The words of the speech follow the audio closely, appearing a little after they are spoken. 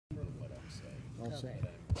All set.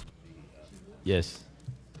 Yes.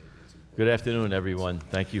 Good afternoon, everyone.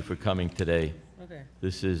 Thank you for coming today. Okay.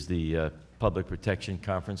 This is the Public Protection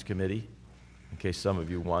Conference Committee. In case some of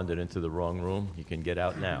you wandered into the wrong room, you can get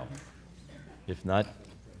out now. If not,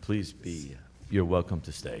 please you're welcome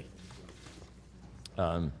to stay.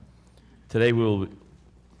 Today we'll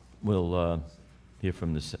hear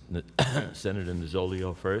from the Senator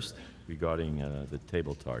Nozzolio first regarding the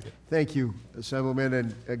table target. Thank you, Assemblyman,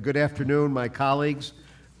 and good afternoon, my colleagues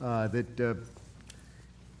that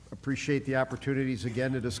appreciate the opportunities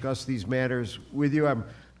again to discuss these matters with you. I'm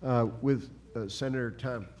with Senator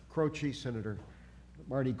Tom Croce, Senator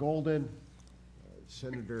Marty Golden,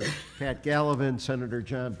 Senator Pat Gallivan, Senator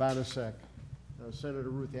John Bonasek, Senator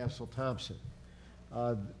Ruth Astle Thompson.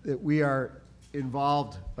 That we are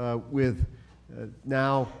involved with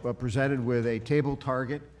now presented with a table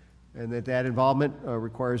target, and that involvement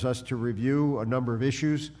requires us to review a number of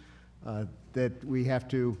issues that we have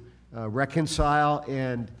to reconcile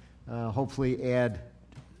and hopefully add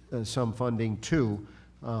some funding to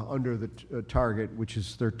under the target, which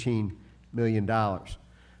is $13 million.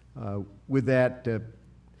 With that,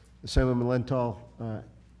 Assemblyman Lenthal,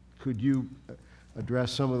 could you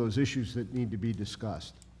address some of those issues that need to be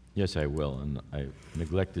discussed? Yes, I will, and I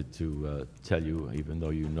neglected to tell you, even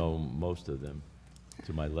though you know most of them.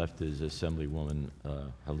 To my left is Assemblywoman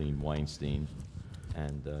Helene Weinstein,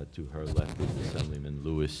 and to her left is Assemblyman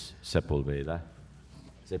Luis Sepulveda.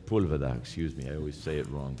 Excuse me, I always say it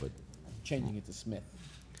wrong, but... Changing it to Smith.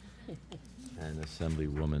 And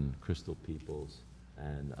Assemblywoman Crystal Peoples,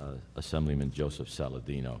 and Assemblyman Joseph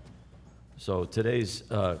Saladino. So today's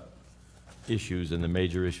issues and the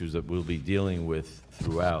major issues that we'll be dealing with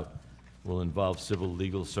throughout will involve civil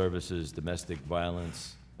legal services, domestic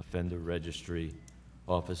violence, offender registry,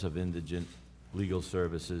 Office of Indigent Legal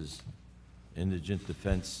Services, Indigent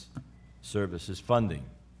Defense Services funding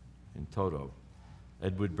in toto,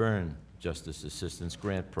 Edward Byrne Justice Assistance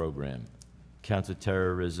Grant Program,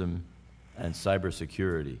 counterterrorism and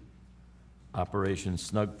cybersecurity, Operation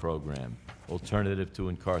Snug Program, Alternative to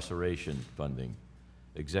Incarceration funding,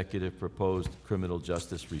 Executive Proposed Criminal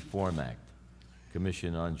Justice Reform Act,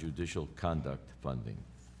 Commission on Judicial Conduct funding.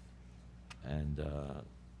 And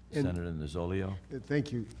Senator Nozzolio?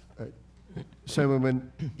 Thank you,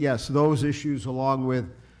 Assemblyman. Yes, those issues along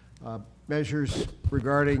with measures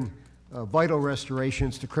regarding vital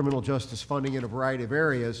restorations to criminal justice funding in a variety of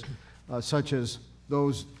areas, such as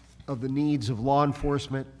those of the needs of law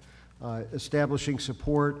enforcement, establishing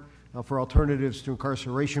support for alternatives to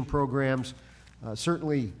incarceration programs,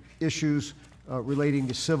 certainly issues relating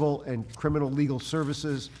to civil and criminal legal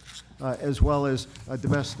services, as well as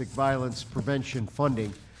domestic violence prevention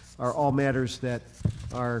funding, are all matters that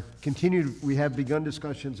are continued. We have begun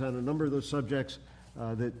discussions on a number of those subjects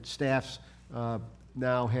that staffs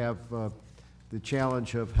now have the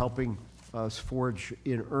challenge of helping us forge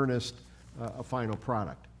in earnest a final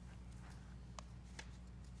product.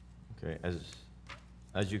 Okay,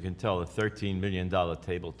 as you can tell, the $13 million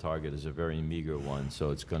table target is a very meager one,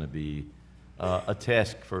 so it's going to be a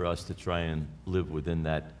task for us to try and live within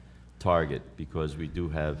that target, because we do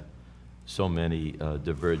have so many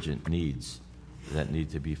divergent needs that need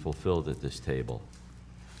to be fulfilled at this table.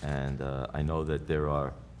 And I know that there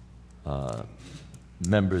are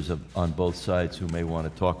members on both sides who may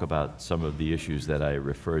want to talk about some of the issues that I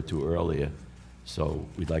referred to earlier. So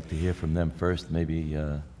we'd like to hear from them first. Maybe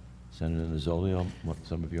Senator Nozzolio,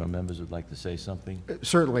 some of your members would like to say something?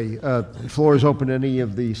 Certainly. The floor is open to any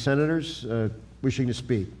of the senators wishing to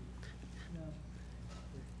speak.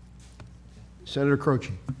 Senator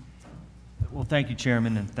Croce. Well, thank you,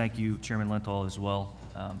 Chairman, and thank you, Chairman Lenthal, as well.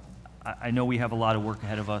 I know we have a lot of work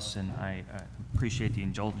ahead of us, and I appreciate the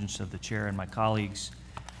indulgence of the Chair and my colleagues.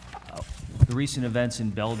 The recent events in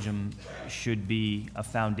Belgium should be a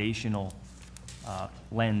foundational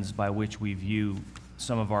lens by which we view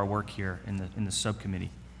some of our work here in the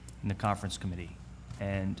subcommittee, in the conference committee.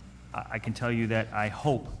 And I can tell you that I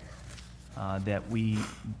hope that we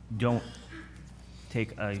don't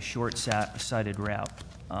take a short-sighted route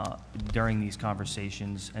during these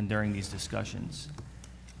conversations and during these discussions.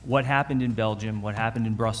 What happened in Belgium, what happened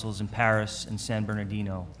in Brussels and Paris and San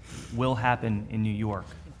Bernardino will happen in New York.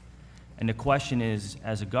 And the question is,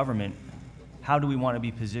 as a government, how do we want to be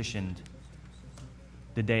positioned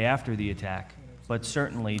the day after the attack? But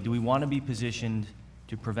certainly, do we want to be positioned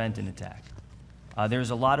to prevent an attack?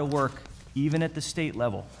 There's a lot of work, even at the state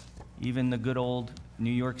level, even the good old New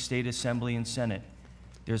York State Assembly and Senate.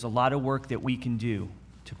 There's a lot of work that we can do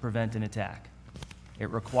to prevent an attack. It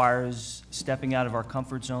requires stepping out of our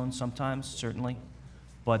comfort zone sometimes, certainly,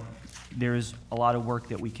 but there is a lot of work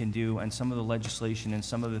that we can do, and some of the legislation and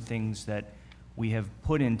some of the things that we have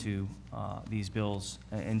put into these bills,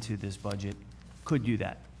 into this budget, could do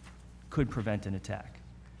that, could prevent an attack.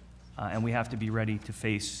 And we have to be ready to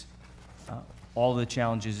face all the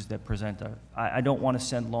challenges that present. I don't want to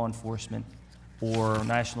send law enforcement or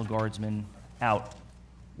National Guardsmen out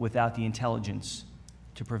without the intelligence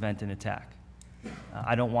to prevent an attack.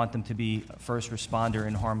 I don't want them to be a first responder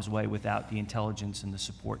in harm's way without the intelligence and the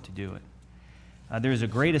support to do it. There's a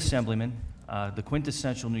great assemblyman, the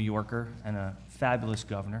quintessential New Yorker, and a fabulous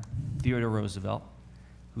governor, Theodore Roosevelt,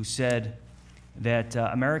 who said that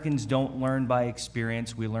Americans don't learn by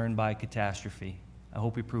experience, we learn by catastrophe. I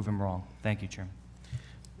hope we prove him wrong. Thank you, Chairman.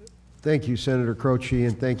 Thank you, Senator Croce,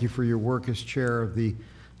 and thank you for your work as chair of the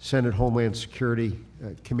Senate Homeland Security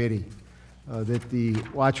Committee. That the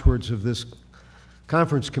watchwords of this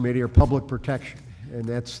conference committee are public protection, and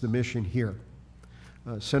that's the mission here.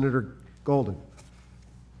 Senator Golden.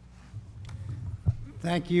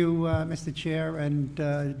 Thank you, Mr. Chair, and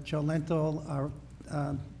Joe Lenthal, our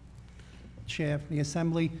Chair of the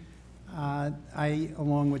Assembly. I,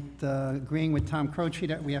 along with agreeing with Tom Croce,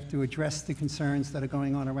 that we have to address the concerns that are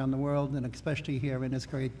going on around the world, and especially here in this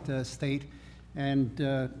great state, and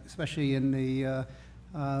especially in the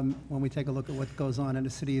when we take a look at what goes on in the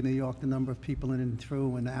city of New York, the number of people in and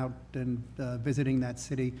through and out and visiting that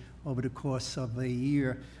city over the course of a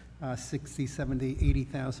year, 60, 70,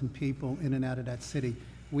 80,000 people in and out of that city.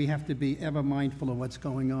 We have to be ever mindful of what's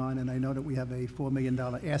going on, and I know that we have a $4 million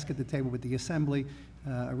ask at the table with the Assembly,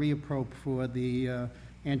 a reappropriate for the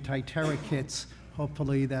anti-terror kits.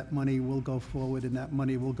 Hopefully that money will go forward, and that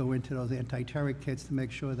money will go into those anti-terror kits to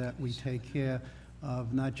make sure that we take care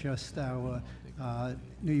of not just our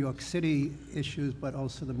New York City issues, but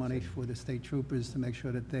also the money for the state troopers to make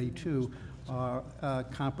sure that they too are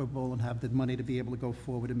comparable and have the money to be able to go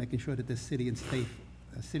forward and making sure that the city and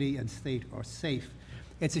state are safe.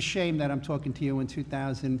 It's a shame that I'm talking to you in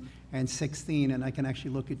 2016, and I can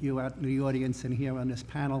actually look at you out in the audience and here on this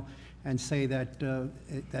panel and say that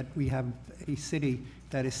that we have a city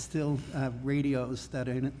that is still radios that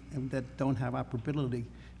don't have operability.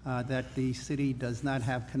 That the city does not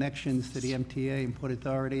have connections to the MTA and Port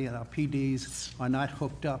Authority, and our PDs are not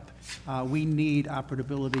hooked up. We need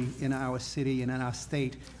operability in our city and in our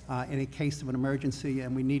state in a case of an emergency,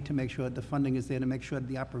 and we need to make sure that the funding is there to make sure that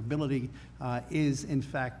the operability is in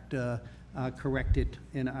fact corrected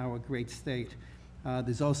in our great state.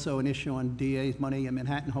 There's also an issue on DA's money in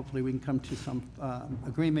Manhattan. Hopefully we can come to some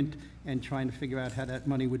agreement and trying to figure out how that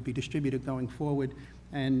money would be distributed going forward.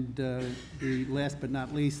 And the last but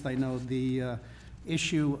not least, I know the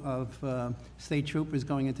issue of state troopers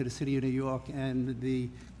going into the city of New York and the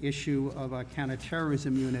issue of our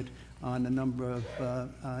counterterrorism unit on the number of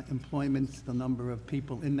employments, the number of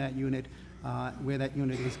people in that unit, where that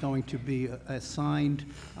unit is going to be assigned,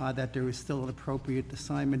 that there is still an appropriate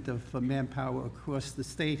assignment of manpower across the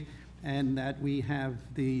state, and that we have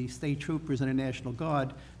the state troopers and the National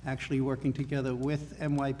Guard actually working together with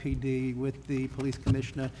NYPD, with the police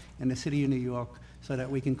commissioner in the city of New York, so that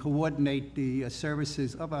we can coordinate the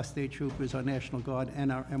services of our state troopers, our National Guard,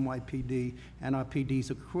 and our NYPD, and our PDs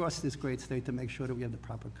across this great state to make sure that we have the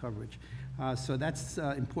proper coverage. So that's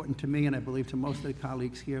important to me, and I believe to most of the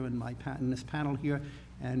colleagues here in this panel here,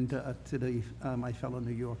 and to my fellow New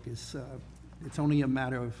Yorkers. It's only a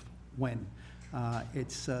matter of when.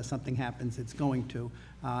 Something happens, it's going to,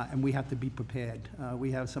 and we have to be prepared. We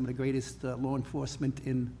have some of the greatest law enforcement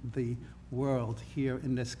in the world here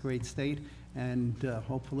in this great state, and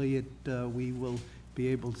hopefully we will be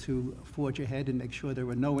able to forge ahead and make sure there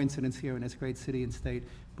are no incidents here in this great city and state,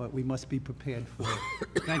 but we must be prepared for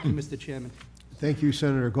it. Thank you, Mr. Chairman. Thank you,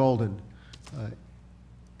 Senator Golden.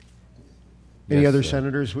 Any Yes, other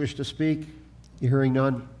senators wish to speak? Hearing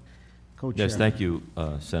none. Co-chair. Yes, thank you,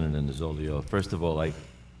 Senator Nozzolio. First of all,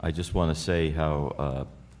 I just want to say how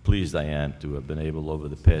pleased I am to have been able over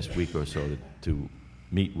the past week or so to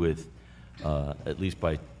meet with, at least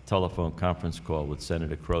by telephone conference call, with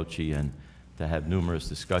Senator Croce, and to have numerous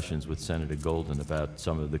discussions with Senator Golden about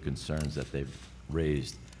some of the concerns that they've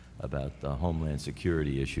raised about Homeland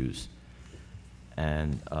Security issues.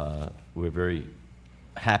 And we're very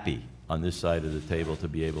happy on this side of the table to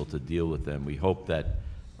be able to deal with them. We hope that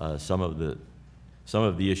some of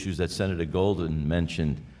the issues that Senator Golden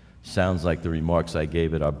mentioned sounds like the remarks I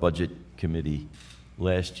gave at our Budget Committee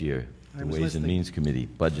last year, the Ways and Means Committee,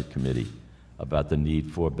 Budget Committee, about the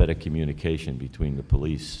need for better communication between the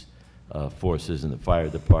police forces and the fire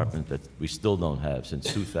department that we still don't have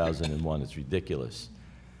since 2001. It's ridiculous.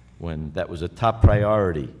 When that was a top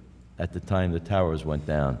priority at the time the towers went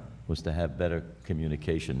down, was to have better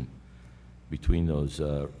communication between those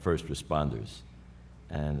first responders.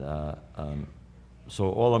 And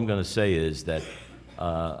so all I'm going to say is that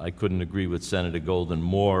I couldn't agree with Senator Golden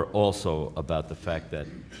more also about the fact that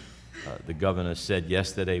the governor said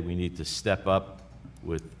yesterday we need to step up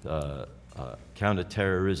with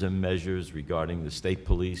counterterrorism measures regarding the state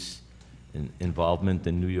police involvement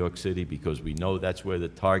in New York City, because we know that's where the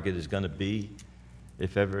target is going to be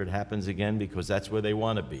if ever it happens again, because that's where they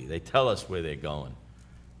want to be. They tell us where they're going.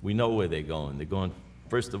 We know where they're going. They're going,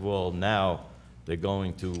 first of all, now they're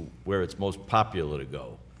going to where it's most popular to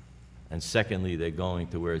go. And secondly, they're going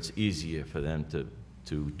to where it's easier for them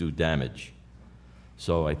to do damage.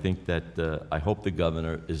 So I think that, I hope the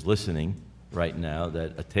governor is listening right now,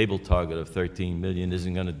 that a table target of 13 million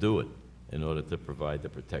isn't going to do it in order to provide the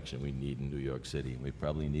protection we need in New York City. We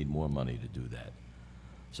probably need more money to do that.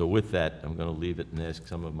 So with that, I'm going to leave it and ask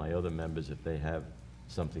some of my other members if they have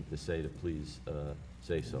something to say, to please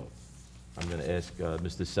say so. I'm going to ask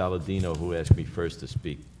Mr. Saladino, who asked me first to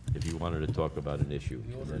speak, if he wanted to talk about an issue.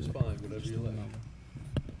 You want to respond, whatever you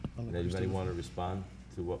like. Does anybody want to respond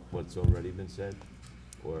to what's already been said?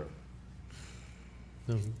 Or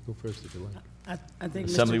No, go first if you like. I think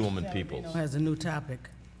Assemblywoman Mr. Peoples. Saladino has a new topic.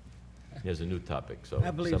 he has a new topic, so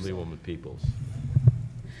I believe so. Assemblywoman Peoples.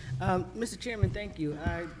 Mr. Chairman, thank you.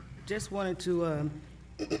 I just wanted to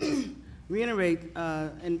reiterate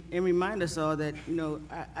and remind us all that, you know,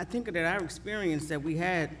 I think that our experience that we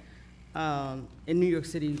had in New York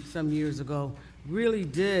City some years ago really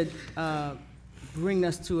did bring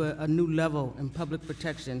us to a new level in public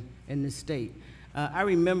protection in this state. I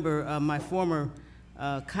remember my former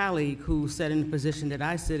colleague who sat in the position that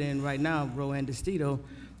I sit in right now, Roanne DeStito,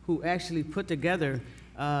 who actually put together,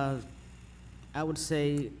 I would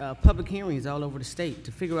say, public hearings all over the state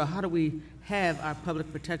to figure out how do we have our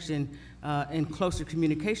public protection in closer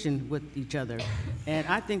communication with each other. And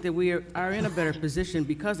I think that we are in a better position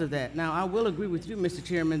because of that. Now, I will agree with you, Mr.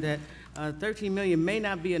 Chairman, that 13 million may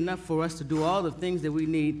not be enough for us to do all the things that we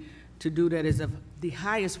need to do that is of the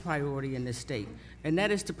highest priority in this state. And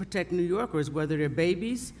that is to protect New Yorkers, whether they're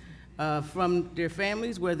babies from their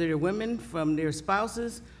families, whether they're women from their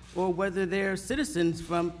spouses, or whether they're citizens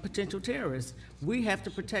from potential terrorists. We have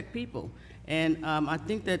to protect people. And I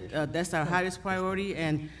think that that's our highest priority,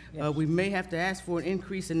 and we may have to ask for an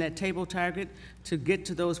increase in that table target to get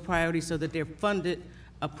to those priorities so that they're funded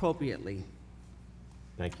appropriately.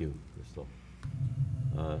 Thank you, Crystal.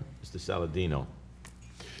 Mr. Saladino.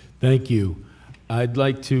 Thank you. I'd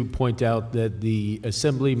like to point out that the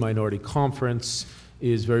Assembly Minority Conference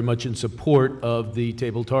is very much in support of the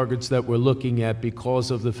table targets that we're looking at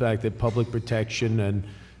because of the fact that public protection and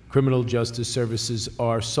criminal justice services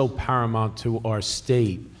are so paramount to our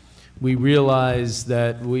state. We realize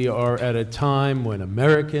that we are at a time when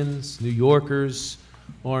Americans, New Yorkers,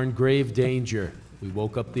 are in grave danger. We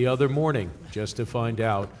woke up the other morning just to find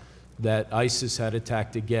out that ISIS had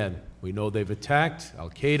attacked again. We know they've attacked,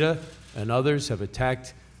 Al-Qaeda and others have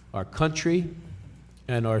attacked our country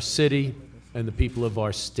and our city and the people of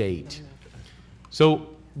our state. So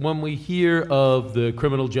when we hear of the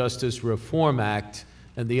Criminal Justice Reform Act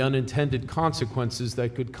and the unintended consequences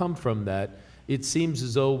that could come from that, it seems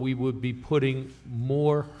as though we would be putting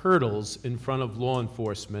more hurdles in front of law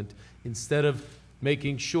enforcement instead of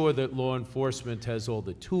making sure that law enforcement has all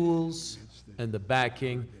the tools and the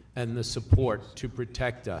backing and the support to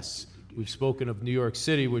protect us. We've spoken of New York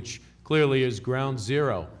City, which clearly is ground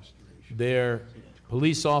zero. Their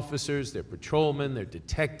police officers, their patrolmen, their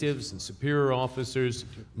detectives and superior officers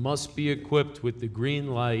must be equipped with the green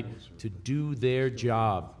light to do their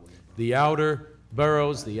job. The outer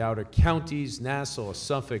boroughs, the outer counties, Nassau,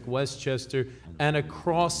 Suffolk, Westchester, and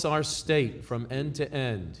across our state from end to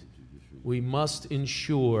end, we must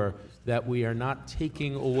ensure that we are not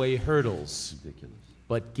taking away hurdles,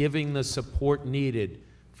 but giving the support needed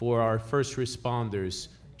for our first responders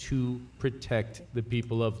to protect the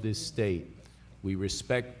people of this state. We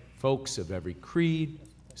respect folks of every creed,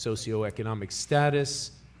 socioeconomic status,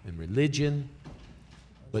 and religion,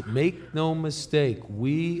 but make no mistake,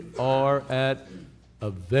 we are at a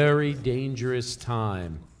very dangerous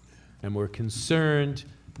time, and we're concerned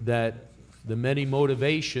that the many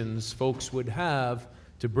motivations folks would have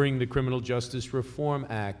to bring the Criminal Justice Reform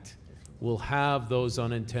Act will have those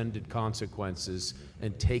unintended consequences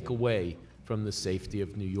and take away from the safety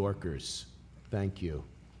of New Yorkers. Thank you.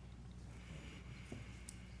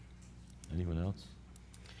 Anyone else?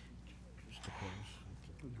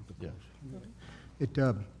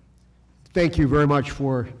 Yeah. Thank you very much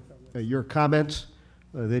for your comments,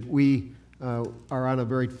 that we are on a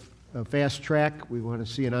very fast track. We want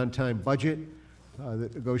to see an on-time budget. The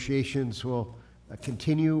negotiations will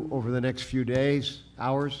continue over the next few days,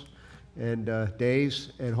 hours, and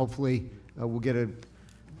days, and hopefully we'll get a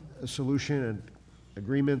solution and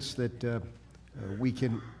agreements that we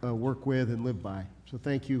can work with and live by. So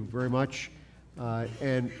thank you very much.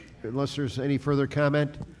 And unless there's any further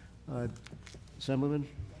comment, Assemblyman?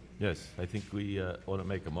 Yes, I think we ought to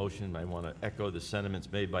make a motion. I want to echo the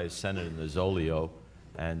sentiments made by Senator Nozzolio,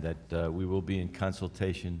 and that we will be in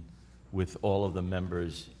consultation with all of the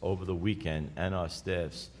members over the weekend and our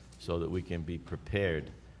staffs so that we can be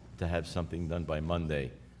prepared to have something done by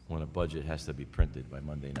Monday when a budget has to be printed by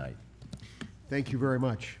Monday night. Thank you very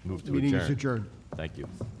much. Move to Meeting is adjourn. adjourned. Thank you.